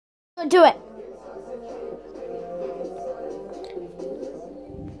Do it.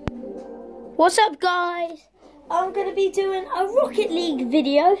 What's up, guys? I'm going to be doing a Rocket League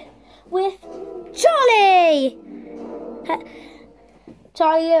video with Charlie!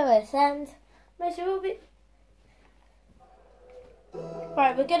 Charlie Lewis, and Mason will be...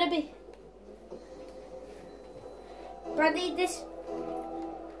 Right, we're going to be... Bradley, this...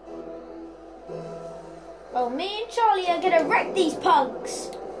 Oh, me and Charlie are going to wreck these punks!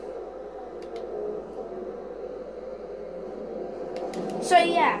 So,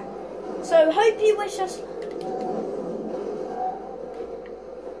 yeah. So, hope you wish us...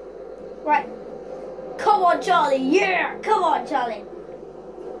 Right. Come on, Charlie. Yeah. Come on, Charlie.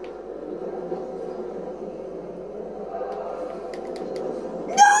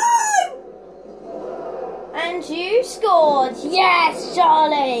 No! And you scored. Yes,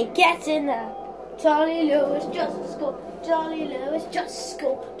 Charlie. Get in there. Charlie Lewis just scored. Charlie Lewis just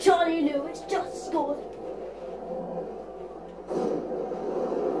scored. Charlie Lewis just scored.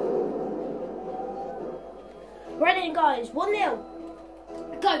 Right in, guys. 1-0.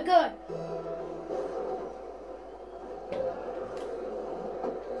 Go, go.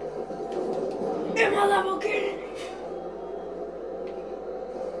 In my Lamborghini.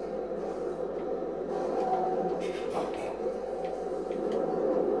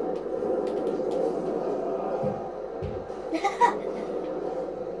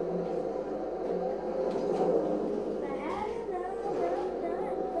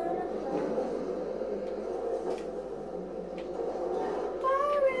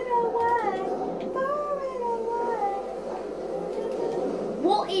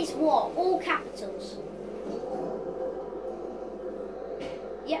 What is what? All capitals.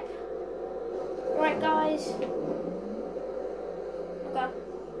 Yep. Right, guys.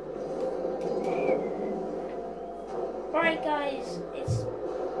 Okay. Right, guys. It's...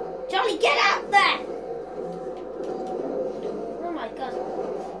 Johnny, get out there! Oh my god.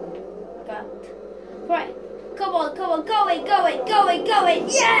 Okay. Right. Come on, come on. Go in, go in, go in, go in.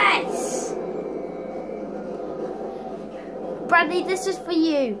 Yes! Bradley, this is for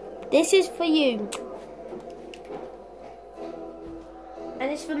you. This is for you.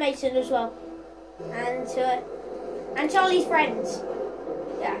 And it's for Mason as well. And Charlie's friends.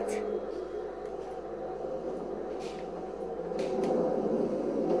 That.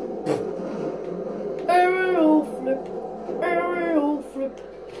 Aerial flip. Aerial flip.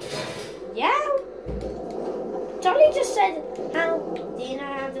 Yeah. Charlie just said, how do you know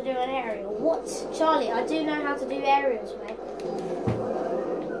how to do an aerial? What? Charlie, I do know how to do aerials, mate.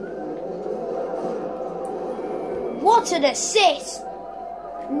 What an assist!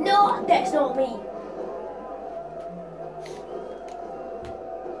 No, that's not me.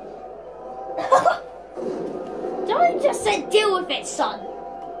 Charlie just said deal with it, son.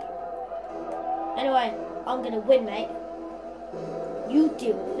 Anyway, I'm gonna win, mate. You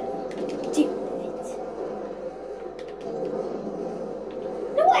deal with it. Deal with it.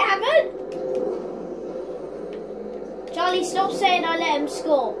 No, I haven't. Charlie, stop saying I let him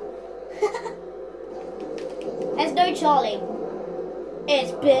score. There's no Charlie.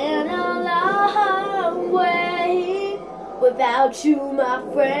 It's been a long way without you, my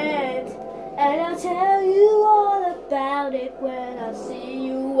friend. And I'll tell you all about it when I see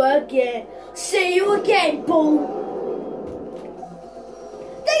you again. See you again, boom.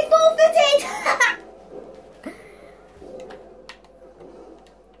 They forfeited!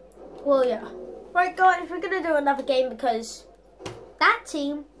 Well, yeah. Right, guys, we're going to do another game because that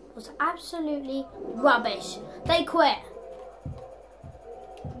team was absolutely rubbish. They quit.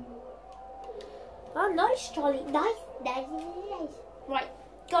 Oh, nice, Charlie. Nice, nice, nice. Right,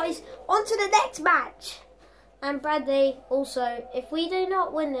 guys, on to the next match. And Bradley, also, if we do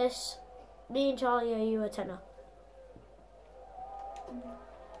not win this, me and Charlie owe you a tenner.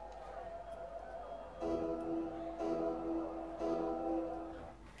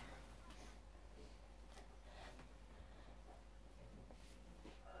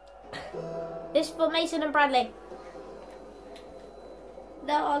 This is for Mason and Bradley.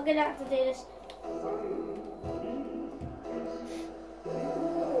 No, I'm gonna have to do this.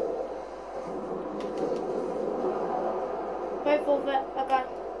 Go for it. Okay.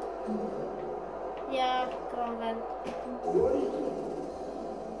 Yeah, go on then.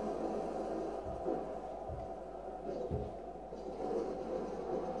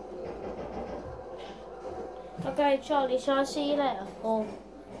 Okay, Charlie, shall I see you later? Or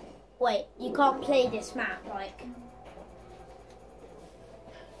wait, you can't play this map, like.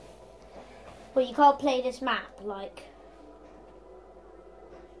 Well, you can't play this map, like.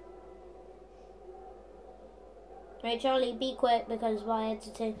 Right, Charlie, be quick because my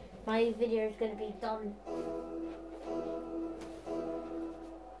video is going to be done.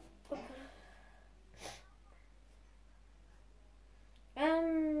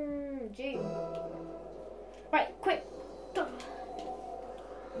 June. Right, quick.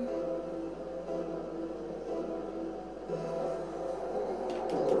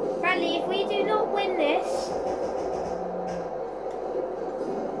 Bradley, if we do not win this,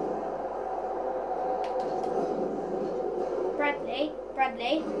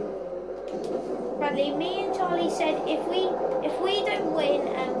 Bradley, me and Charlie said if we don't win,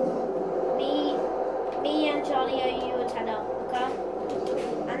 me and Charlie owe you a tenner, okay?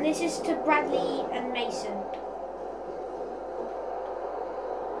 And this is to Bradley and Mason.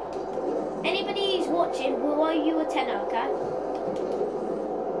 Anybody who's watching will owe you a tenner, okay?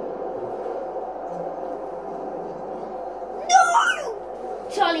 No!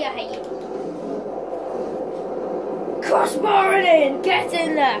 Charlie, I hate you. Crossbar it in! Get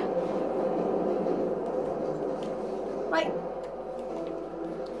in there! Right.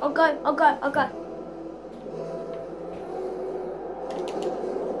 I'll go.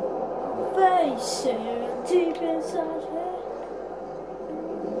 Facing deep inside here.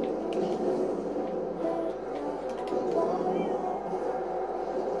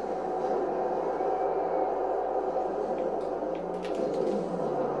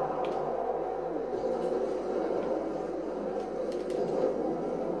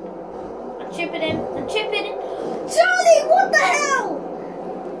 I'm chipping him. Charlie, what the hell?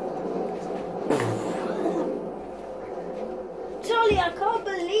 Charlie, I can't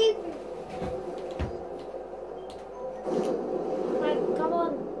believe it. Right, come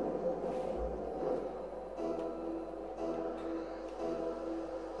on.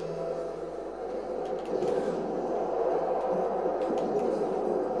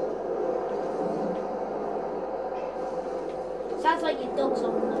 Sounds like your dog's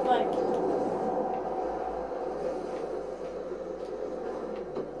on the phone.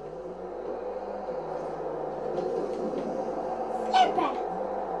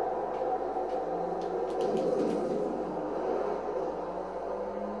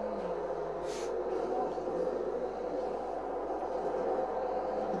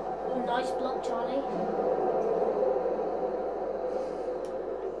 Nice block, Charlie.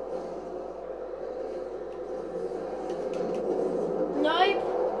 Nope.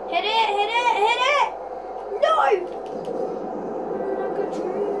 Hit it. No!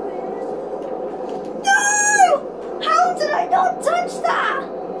 No! How did I not touch that?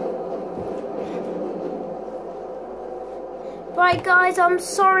 Right, guys, I'm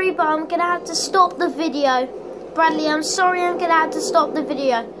sorry, but I'm gonna have to stop the video. Bradley, I'm sorry, I'm gonna have to stop the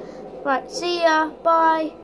video. Right, see ya, bye.